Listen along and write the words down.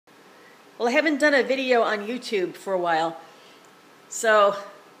Well, I haven't done a video on YouTube for a while, so I'm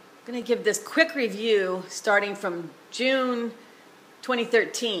going to give this quick review starting from June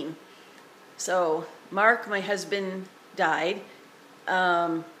 2013. So Mark, my husband, died,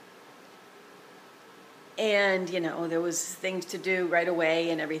 and you know, there was things to do right away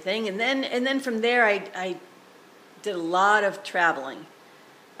and everything, and then from there I did a lot of traveling.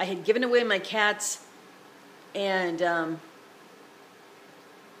 I had given away my cats, and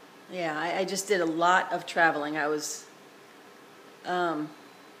yeah, I just did a lot of traveling. I was,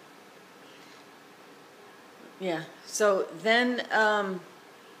 yeah. So then, oh,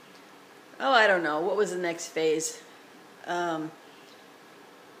 I don't know, what was the next phase? Then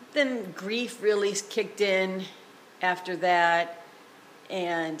grief really kicked in after that,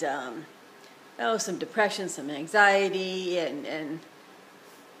 and oh, some depression, some anxiety, and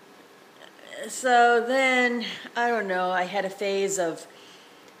so then, I don't know, I had a phase of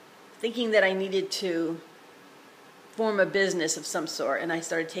thinking that I needed to form a business of some sort, and I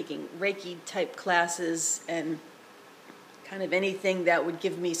started taking Reiki type classes and kind of anything that would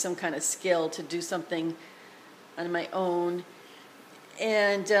give me some kind of skill to do something on my own.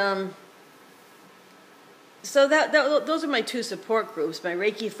 And so those are my two support groups, my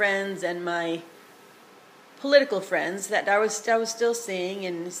Reiki friends and my political friends that I was still seeing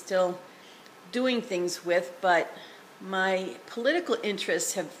and still doing things with, but my political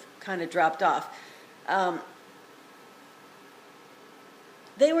interests have kind of dropped off.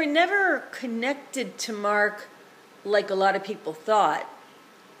 They were never connected to Mark like a lot of people thought.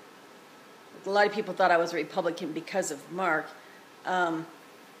 A lot of people thought I was a Republican because of Mark. Mark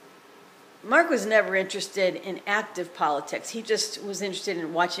was never interested in active politics. He just was interested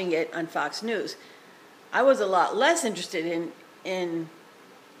in watching it on Fox News. I was a lot less interested in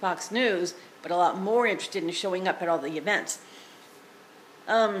Fox News, but a lot more interested in showing up at all the events.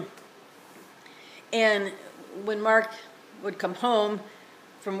 And when Mark would come home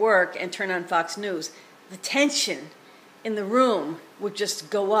from work and turn on Fox News, the tension in the room would just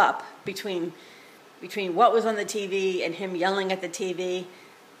go up between what was on the TV and him yelling at the TV.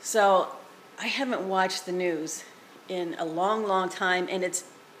 So I haven't watched the news in a long, long time, and it's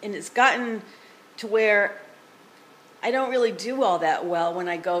gotten to where I don't really do all that well when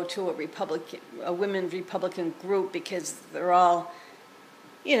I go to a women's Republican group, because they're all,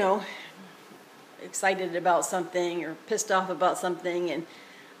 you know, excited about something or pissed off about something, and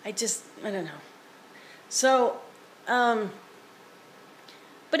I don't know. So, but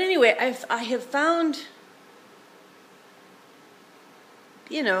anyway, I have found,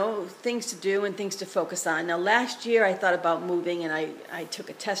 you know, things to do and things to focus on. Now, last year I thought about moving, and I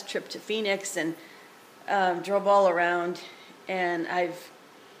took a test trip to Phoenix and drove all around, and I've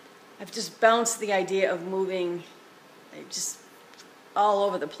just bounced the idea of moving just all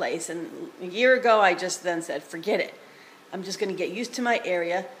over the place. And a year ago I just then said, forget it. I'm just going to get used to my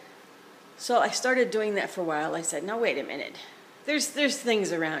area. So I started doing that for a while. I said, no, wait a minute. There's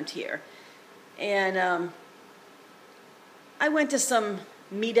things around here. And I went to some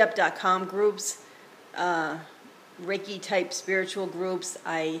meetup.com groups, Reiki type spiritual groups.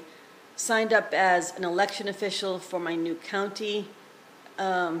 I signed up as an election official for my new county.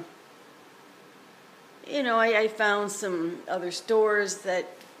 You know, I found some other stores that,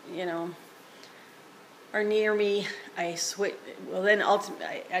 you know, are near me. I switched. Well, then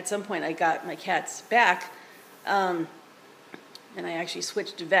ultimately, at some point, I got my cats back, and I actually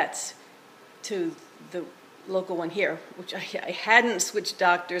switched vets to the local one here, which I hadn't switched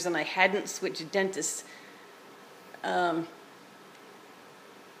doctors and I hadn't switched dentists. So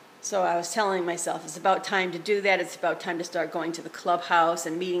I was telling myself, it's about time to do that. It's about time to start going to the clubhouse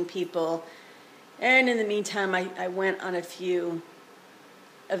and meeting people. And in the meantime, I went on a few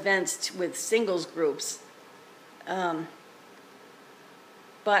events with singles groups. But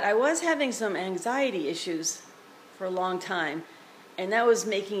I was having some anxiety issues for a long time, and that was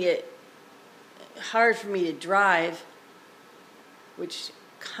making it hard for me to drive, which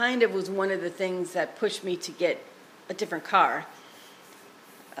kind of was one of the things that pushed me to get a different car.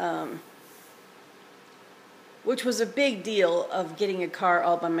 Which was a big deal, of getting a car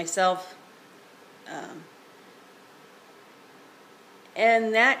all by myself.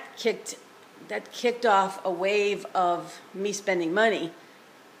 And that kicked off a wave of me spending money,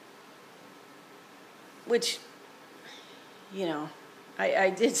 which, you know, I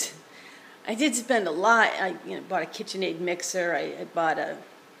did spend a lot. I bought a KitchenAid mixer. I bought a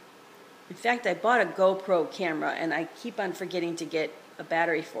GoPro camera, and I keep on forgetting to get a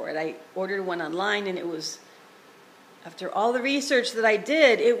battery for it. I ordered one online, and it was, after all the research that I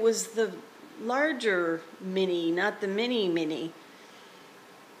did, it was the larger mini, not the mini.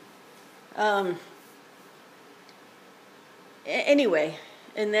 Anyway,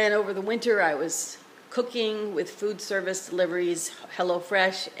 and then over the winter I was cooking with food service deliveries,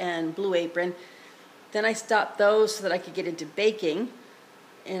 HelloFresh and Blue Apron. Then I stopped those so that I could get into baking,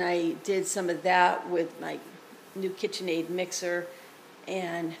 and I did some of that with my new KitchenAid mixer,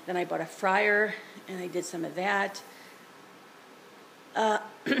 and then I bought a fryer and I did some of that.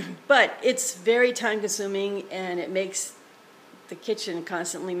 But it's very time consuming and it makes the kitchen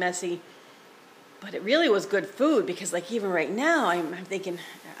constantly messy. But it really was good food, because like even right now I'm thinking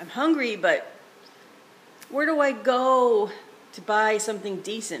I'm hungry, but where do I go to buy something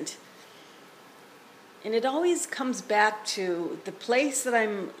decent? And it always comes back to the place that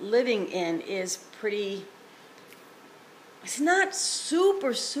I'm living in is pretty, it's not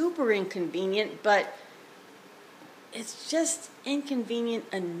super, super inconvenient, but it's just inconvenient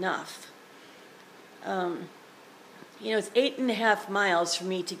enough. It's 8.5 miles for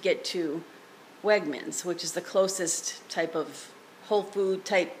me to get to Wegmans, which is the closest type of Whole Food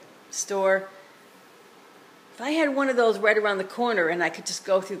type store. If I had one of those right around the corner and I could just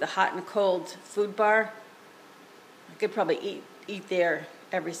go through the hot and cold food bar, I could probably eat there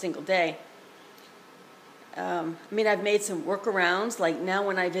every single day. I've made some workarounds. Like now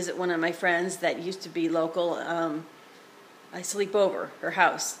when I visit one of my friends that used to be local, I sleep over her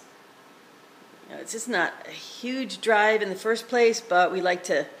house. It's just not a huge drive in the first place, but we like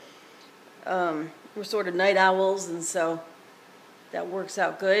to, we're sort of night owls, and so that works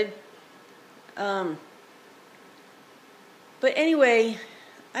out good. But anyway,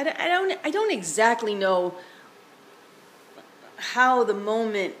 I don't exactly know how the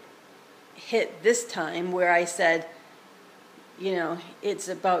moment hit this time where I said, it's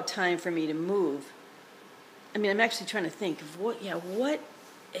about time for me to move. I'm actually trying to think of what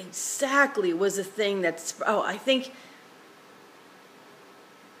exactly was the thing I think,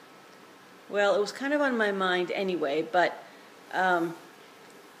 well, it was kind of on my mind anyway, but I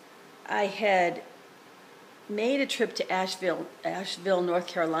had made a trip to Asheville, North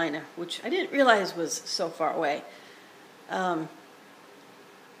Carolina, which I didn't realize was so far away.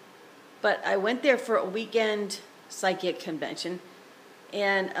 But I went there for a weekend psychic convention,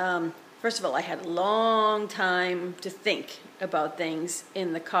 and first of all, I had a long time to think about things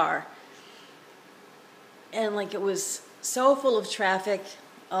in the car. And it was so full of traffic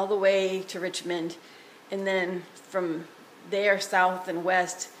all the way to Richmond, and then from there south and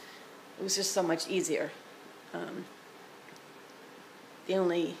west, it was just so much easier. The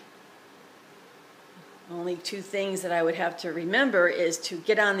only two things that I would have to remember is to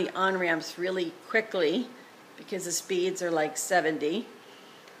get on the on-ramps really quickly, because the speeds are like 70,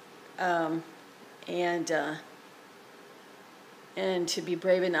 and to be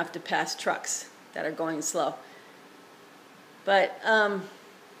brave enough to pass trucks that are going slow. But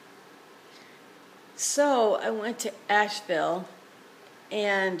so I went to Asheville,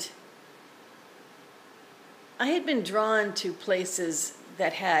 and I had been drawn to places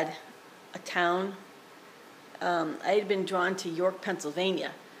that had a town. I had been drawn to York,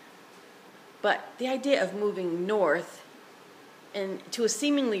 Pennsylvania. But the idea of moving north and to a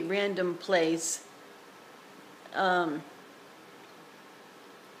seemingly random place, it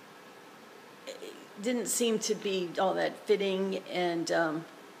didn't seem to be all that fitting. And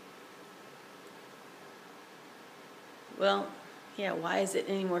why is it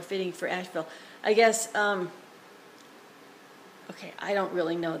any more fitting for Asheville? I guess, I don't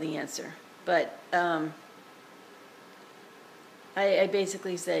really know the answer, but I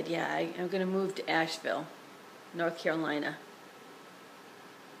basically said, I'm going to move to Asheville, North Carolina.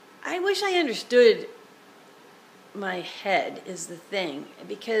 I wish I understood my head is the thing,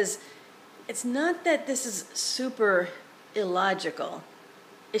 because it's not that this is super illogical.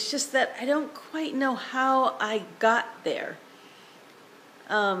 It's just that I don't quite know how I got there.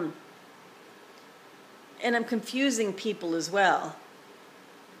 And I'm confusing people as well.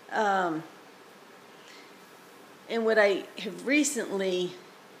 And what I have recently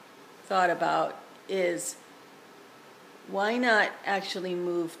thought about is, why not actually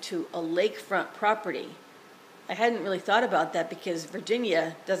move to a lakefront property? I hadn't really thought about that because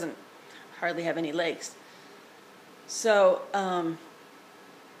Virginia doesn't hardly have any lakes. So I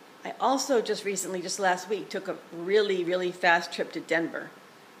also just recently, just last week, took a really, really fast trip to Denver.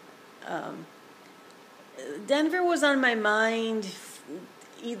 Denver was on my mind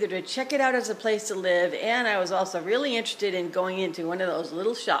either to check it out as a place to live, and I was also really interested in going into one of those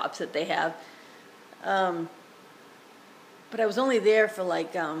little shops that they have. But I was only there for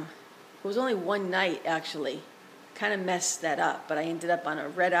it was only one night actually. Kind of messed that up, but I ended up on a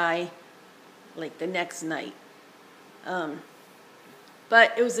red eye the next night.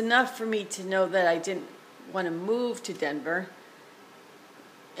 But it was enough for me to know that I didn't want to move to Denver.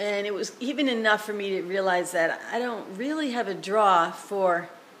 And it was even enough for me to realize that I don't really have a draw for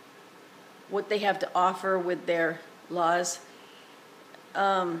what they have to offer with their laws.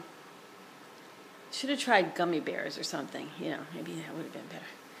 Should have tried gummy bears or something, maybe that would have been better.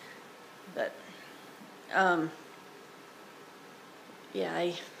 But, yeah,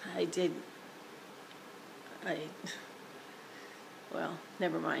 I did, well,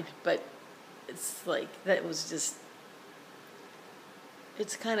 never mind. But it's like, that was just,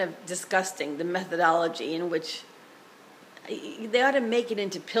 it's kind of disgusting, the methodology in which they ought to make it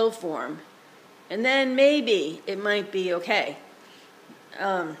into pill form. And then maybe it might be okay.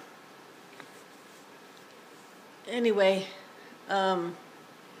 Anyway,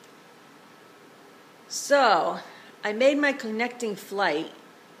 so I made my connecting flight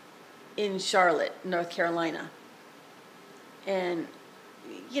in Charlotte, North Carolina. And,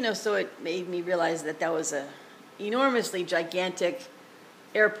 so it made me realize that that was a enormously gigantic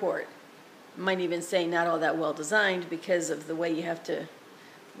airport. Might even say not all that well designed because of the way you have to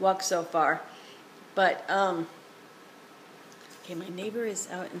walk so far. But, okay, my neighbor is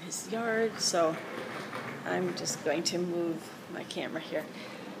out in his yard, so I'm just going to move my camera here.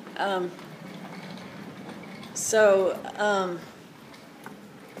 So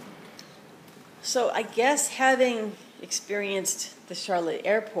I guess having experienced the Charlotte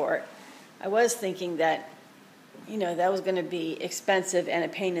airport, I was thinking that, that was going to be expensive and a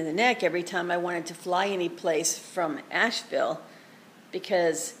pain in the neck every time I wanted to fly any place from Asheville,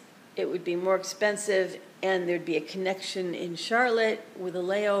 because it would be more expensive and there'd be a connection in Charlotte with a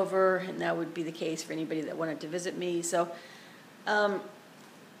layover, and that would be the case for anybody that wanted to visit me. So I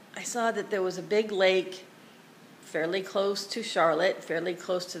saw that there was a big lake fairly close to Charlotte, fairly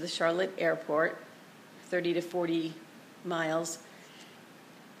close to the Charlotte airport, 30 to 40 miles.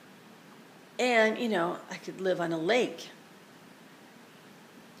 And, I could live on a lake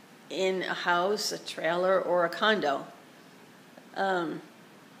in a house, a trailer, or a condo. I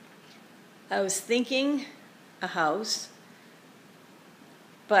was thinking a house,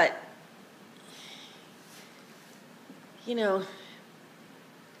 but,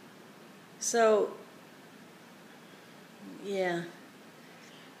 so, yeah,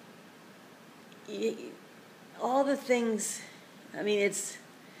 all the things,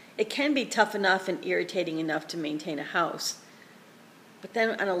 it can be tough enough and irritating enough to maintain a house. But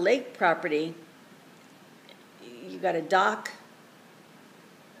then on a lake property, you got a dock,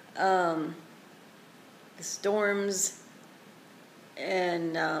 the storms,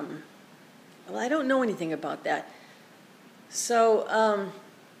 and, I don't know anything about that. So,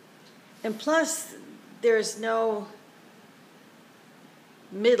 and plus, there's no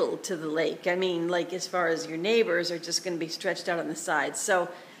middle to the lake. As far as your neighbors are just going to be stretched out on the sides. So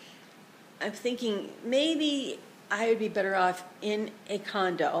I'm thinking maybe I would be better off in a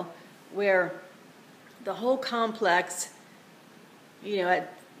condo where the whole complex,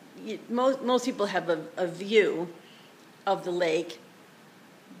 most people have a view of the lake,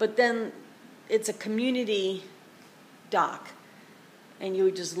 but then it's a community dock, and you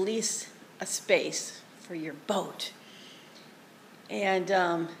would just lease a space for your boat. And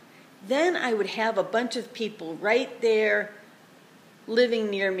then I would have a bunch of people right there living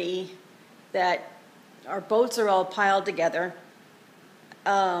near me that our boats are all piled together.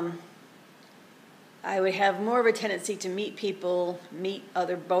 I would have more of a tendency to meet people, meet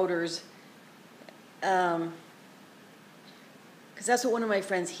other boaters, because that's what one of my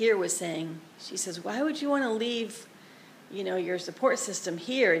friends here was saying. She says, why would you want to leave, your support system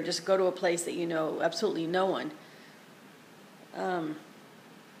here and just go to a place that you know absolutely no one?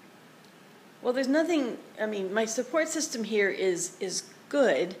 Well, there's nothing, my support system here is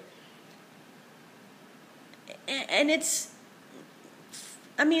good, and it's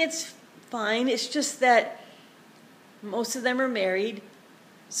fine. It's just that most of them are married,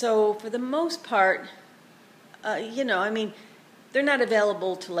 so for the most part, they're not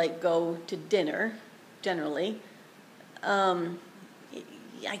available to go to dinner, generally.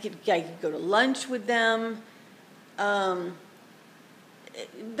 I could go to lunch with them, but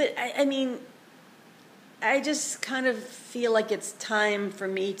I just kind of feel like it's time for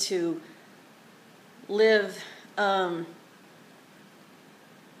me to live in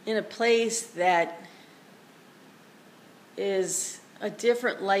a place that is a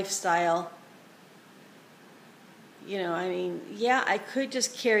different lifestyle. I could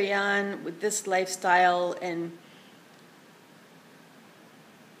just carry on with this lifestyle and,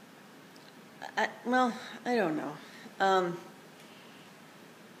 I don't know.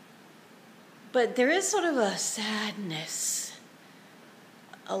 But there is sort of a sadness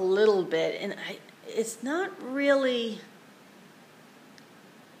a little bit, and it's not really,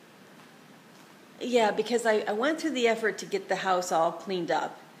 yeah, because I went through the effort to get the house all cleaned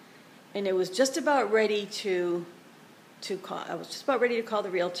up, and it was just about ready to call. I was just about ready to call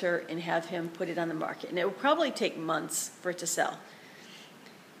the realtor and have him put it on the market, and it would probably take months for it to sell.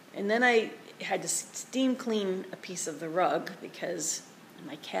 And then I had to steam clean a piece of the rug because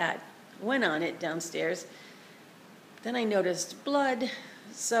my cat went on it downstairs. Then I noticed blood,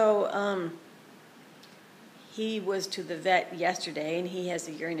 so he was to the vet yesterday, and he has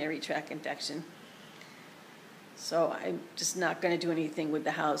a urinary tract infection. So I'm just not going to do anything with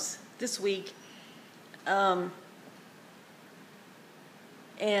the house this week. Yeah,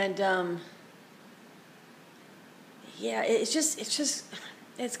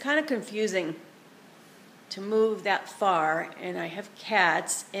 it's kind of confusing to move that far, and I have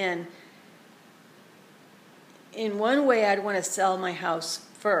cats, and in one way I'd want to sell my house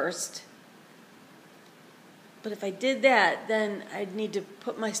first, but if I did that, then I'd need to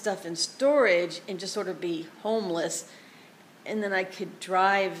put my stuff in storage and just sort of be homeless, and then I could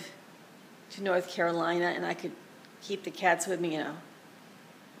drive to North Carolina and I could keep the cats with me in a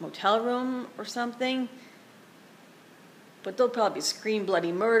motel room or something. But they'll probably scream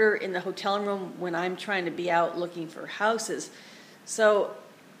bloody murder in the hotel room when I'm trying to be out looking for houses. So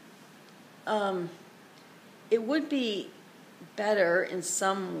it would be better in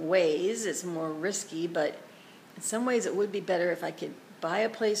some ways. It's more risky, but in some ways it would be better if I could buy a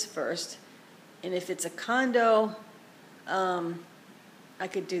place first. And if it's a condo, I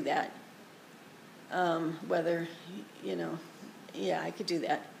could do that. Whether, yeah, I could do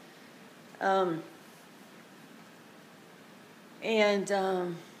that. And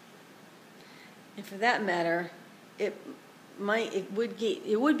for that matter, it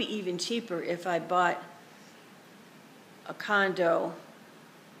would be even cheaper if I bought a condo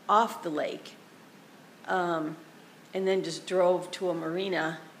off the lake, and then just drove to a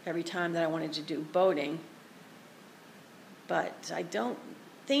marina every time that I wanted to do boating. But I don't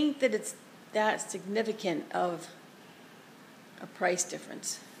think that it's that significant of a price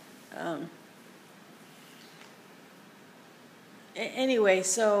difference. Anyway,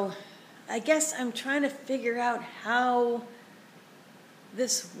 so I guess I'm trying to figure out how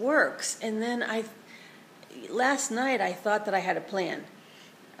this works. And then last night I thought that I had a plan.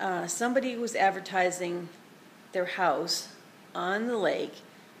 Somebody was advertising their house on the lake,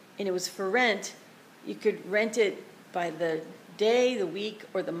 and it was for rent. You could rent it by the day, the week,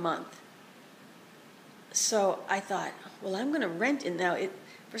 or the month. So I thought, well, I'm going to rent it now.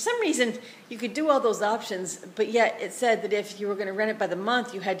 For some reason, you could do all those options, but yet it said that if you were going to rent it by the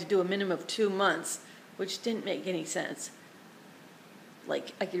month, you had to do a minimum of 2 months, which didn't make any sense.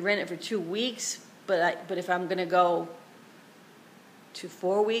 Like, I could rent it for 2 weeks, but if I'm going to go to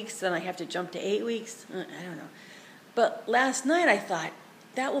 4 weeks, then I have to jump to 8 weeks. I don't know. But last night I thought,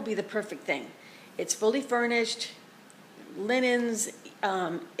 that will be the perfect thing. It's fully furnished, linens,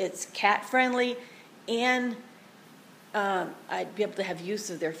 it's cat-friendly, and I'd be able to have use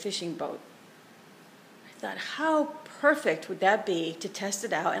of their fishing boat. I thought, how perfect would that be to test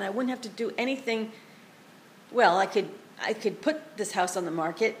it out, and I wouldn't have to do anything. Well, I could put this house on the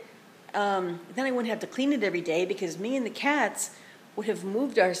market, then I wouldn't have to clean it every day because me and the cats would have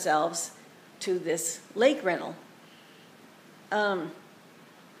moved ourselves to this lake rental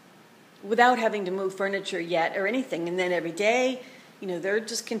without having to move furniture yet or anything. And then every day, they're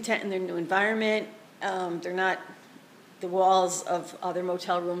just content in their new environment. They're not, the walls of other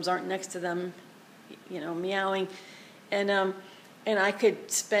motel rooms aren't next to them, meowing. And I could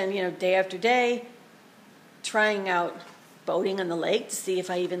spend, day after day trying out boating on the lake to see if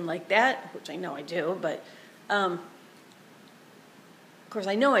I even like that, which I know I do, but of course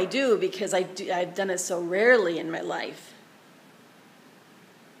I know I do because I've done it so rarely in my life.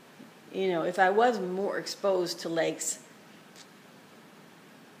 If I was more exposed to lakes,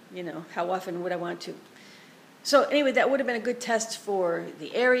 how often would I want to? So anyway, that would have been a good test for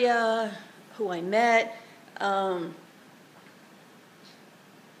the area, who I met.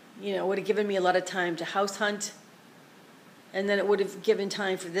 Would have given me a lot of time to house hunt. And then it would have given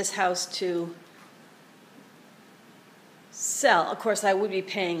time for this house to sell. Of course, I would be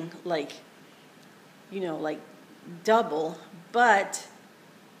paying like double. But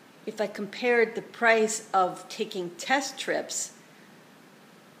if I compared the price of taking test trips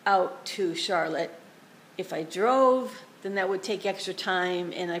out to Charlotte, if I drove, then that would take extra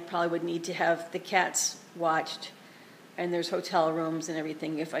time, and I probably would need to have the cats watched, and there's hotel rooms and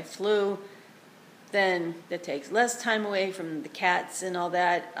everything. If I flew, then that takes less time away from the cats and all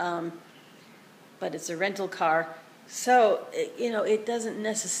that, but it's a rental car, So, it doesn't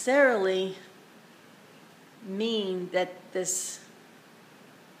necessarily mean that this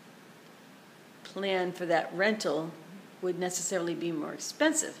plan for that rental would necessarily be more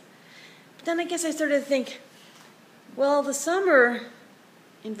expensive. But then I guess I started to think, well, the summer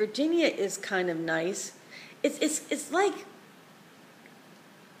in Virginia is kind of nice. It's like,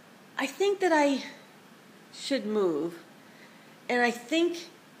 I think that I should move, and I think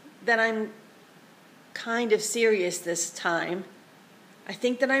that I'm kind of serious this time. I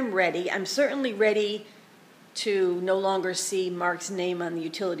think that I'm ready. I'm certainly ready to no longer see Mark's name on the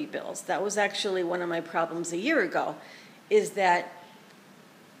utility bills. That was actually one of my problems a year ago, is that,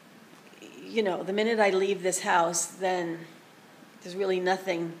 the minute I leave this house, then there's really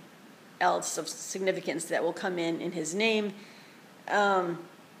nothing else of significance that will come in his name.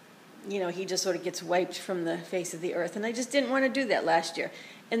 He just sort of gets wiped from the face of the earth, and I just didn't want to do that last year.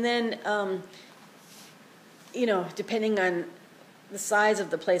 And then, depending on the size of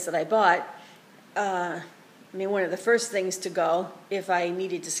the place that I bought, one of the first things to go, if I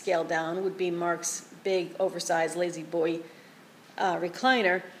needed to scale down, would be Mark's big, oversized, lazy boy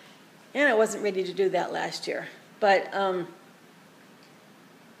recliner, and I wasn't ready to do that last year. But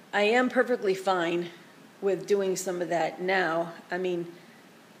I am perfectly fine with doing some of that now.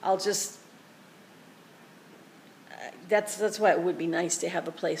 I'll just, that's why it would be nice to have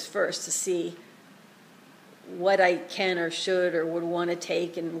a place first to see what I can or should or would want to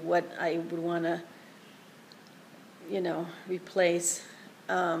take and what I would want to, replace.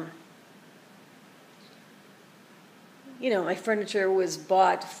 My furniture was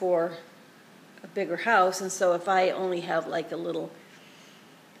bought for a bigger house, and so if I only have like a little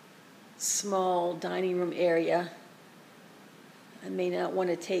small dining room area, I may not want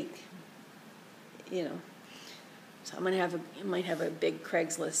to take, so I'm going to might have a big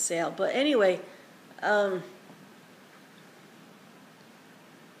Craigslist sale. But anyway, when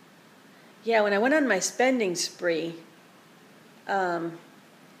I went on my spending spree,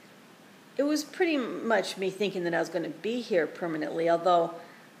 it was pretty much me thinking that I was going to be here permanently, although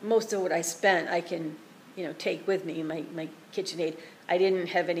most of what I spent I can, take with me, my KitchenAid. I didn't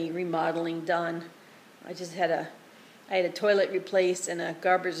have any remodeling done. I just had a toilet replaced and a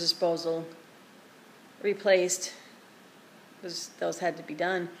garbage disposal replaced. Those had to be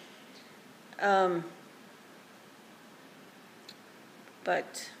done.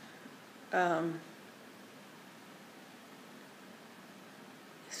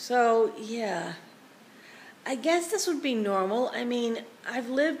 So, yeah, I guess this would be normal. I've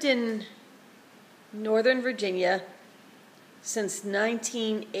lived in Northern Virginia since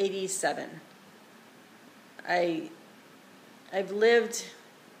 1987. I've lived,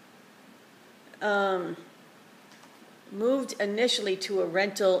 moved initially to a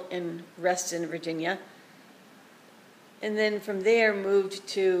rental in Reston, Virginia, and then from there moved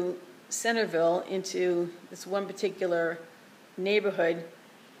to Centerville into this one particular neighborhood.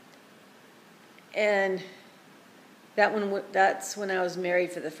 And that's when I was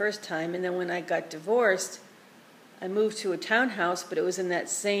married for the first time. And then when I got divorced, I moved to a townhouse, but it was in that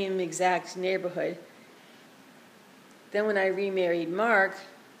same exact neighborhood. Then when I remarried Mark,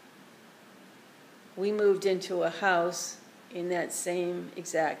 we moved into a house in that same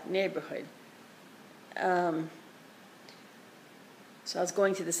exact neighborhood. So I was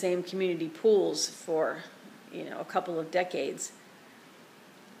going to the same community pools for, a couple of decades.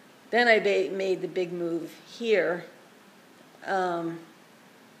 Then I made the big move here 2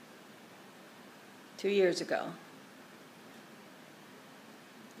 years ago.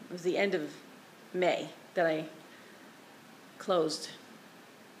 It was the end of May that I closed.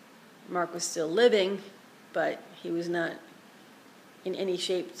 Mark was still living, but he was not in any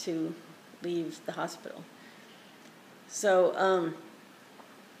shape to leave the hospital.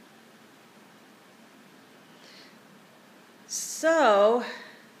 So,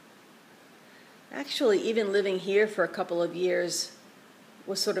 actually, even living here for a couple of years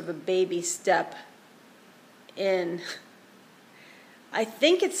was sort of a baby step in, I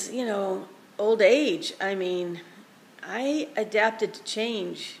think it's, old age. I adapted to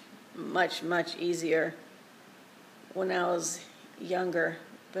change much, much easier when I was younger.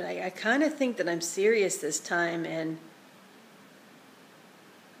 But I kind of think that I'm serious this time, and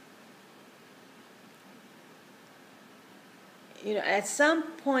at some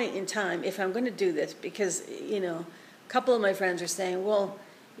point in time, if I'm going to do this, because, a couple of my friends are saying, well,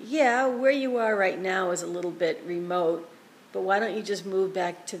 yeah, where you are right now is a little bit remote, but why don't you just move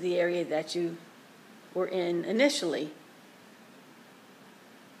back to the area that you were in initially?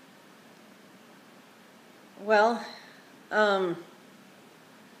 Well,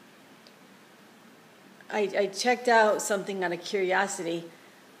 I checked out something out of curiosity.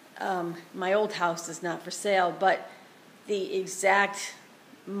 My old house is not for sale, but the exact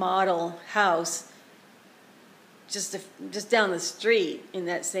model house just down the street in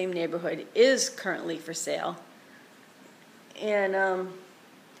that same neighborhood is currently for sale. And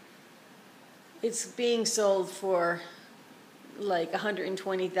it's being sold for like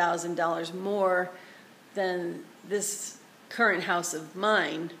 $120,000 more than this current house of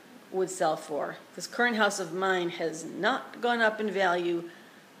mine would sell for. This current house of mine has not gone up in value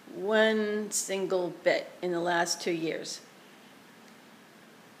one single bit in the last 2 years.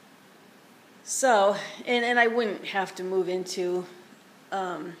 So, and I wouldn't have to move into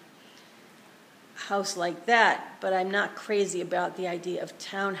a house like that, but I'm not crazy about the idea of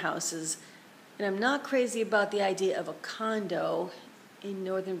townhouses, and I'm not crazy about the idea of a condo in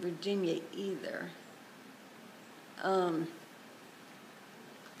Northern Virginia either.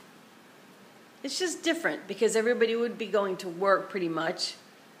 It's just different because everybody would be going to work pretty much.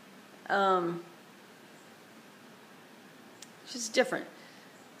 It's just different.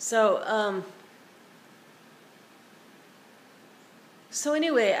 So, so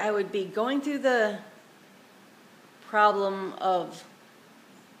anyway, I would be going through the problem of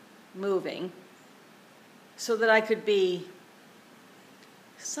moving so that I could be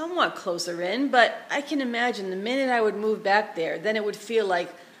somewhat closer in, but I can imagine the minute I would move back there, then it would feel like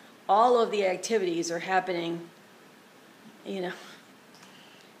all of the activities are happening, you know.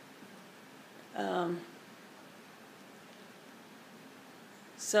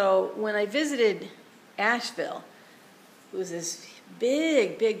 So when I visited Asheville, it was this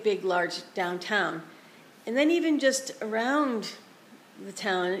big, large downtown. And then even just around the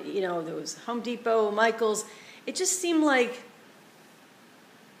town, you know, there was Home Depot, Michael's. It just seemed like,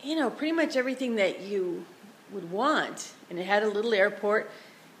 you know, pretty much everything that you would want. And it had a little airport.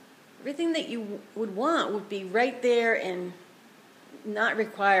 Everything that you would want would be right there and not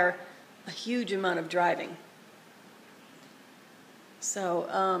require a huge amount of driving.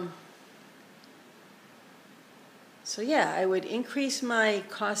 So, so yeah, I would increase my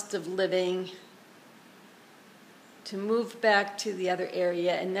cost of living to move back to the other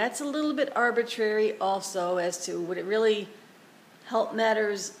area, and that's a little bit arbitrary also as to would it really help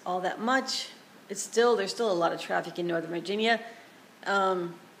matters all that much. There's still a lot of traffic in Northern Virginia,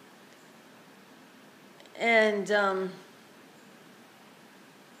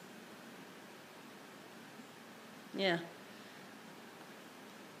 yeah.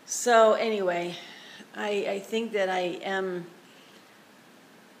 So anyway, I think that I am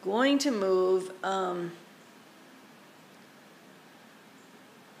going to move. I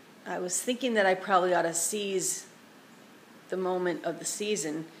was thinking that I probably ought to seize the moment of the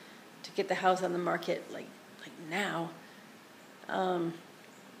season to get the house on the market like now. But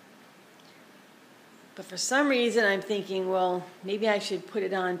for some reason I'm thinking, well, maybe I should put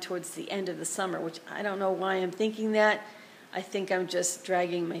it on towards the end of the summer, which I don't know why I'm thinking that. I think I'm just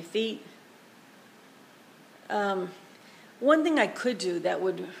dragging my feet. One thing I could do that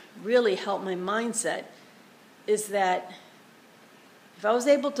would really help my mindset is that if I was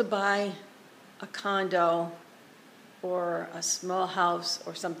able to buy a condo or a small house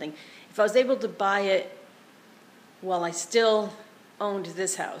or something, if I was able to buy it while I still owned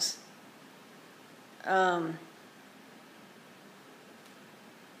this house,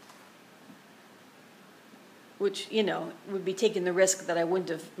 which, you know, would be taking the risk that I wouldn't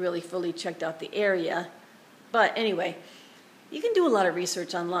have really fully checked out the area. But anyway, you can do a lot of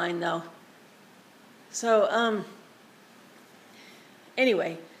research online, though. So,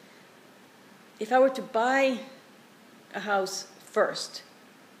 anyway, if I were to buy a house first,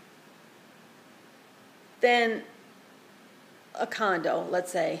 then a condo,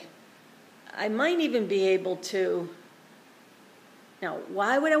 let's say, I might even be able to, now,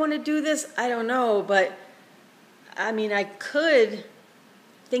 why would I want to do this? I don't know, but I mean, I could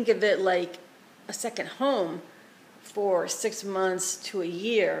think of it like a second home for 6 months to a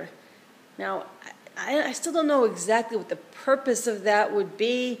year. Now, I still don't know exactly what the purpose of that would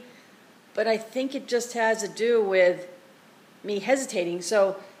be, but I think it just has to do with me hesitating.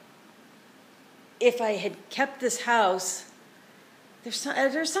 So if I had kept this house,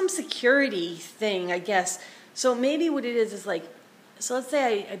 there's some security thing, I guess. So maybe what it is like, so let's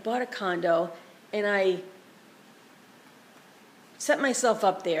say I bought a condo and I set myself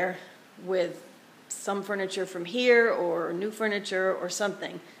up there with some furniture from here or new furniture or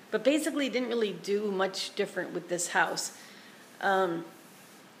something. But basically didn't really do much different with this house. And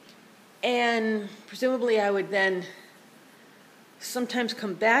presumably I would then sometimes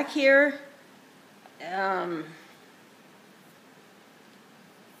come back here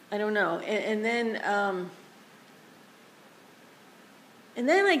I don't know. And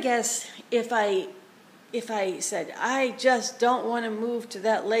then I guess if I said I just don't want to move to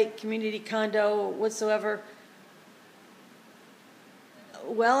that lake community condo whatsoever,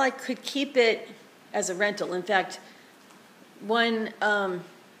 well, I could keep it as a rental. In fact, or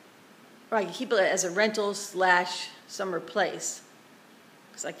I could keep it as a rental / summer place,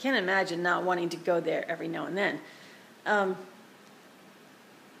 because I can't imagine not wanting to go there every now and then.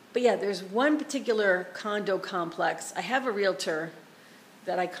 But yeah, there's one particular condo complex. I have a realtor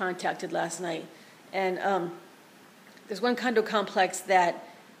that I contacted last night, and there's one condo complex that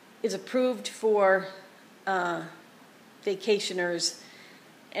is approved for vacationers,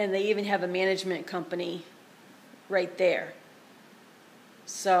 and they even have a management company right there.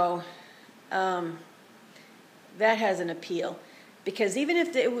 So that has an appeal, because even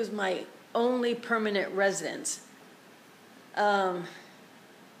if it was my only permanent residence,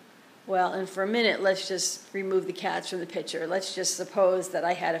 well, and for a minute, let's just remove the cats from the picture. Let's just suppose that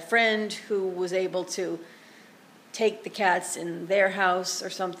I had a friend who was able to take the cats in their house or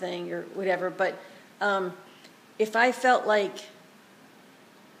something or whatever. But if I felt like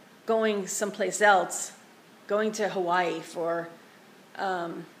going someplace else, going to Hawaii for a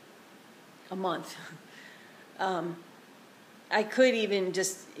month, I could even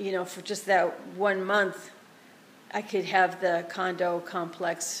just, for just that 1 month, I could have the condo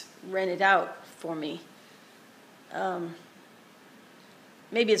complex rented out for me.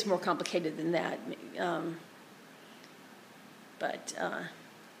 Maybe it's more complicated than that.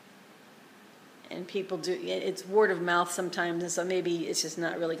 And people do, it's word of mouth sometimes, and so maybe it's just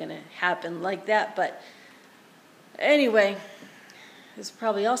not really going to happen like that. But anyway, this is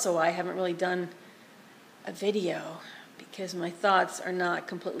probably also why I haven't really done a video, because my thoughts are not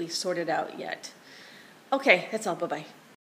completely sorted out yet. Okay, that's all. Bye-bye.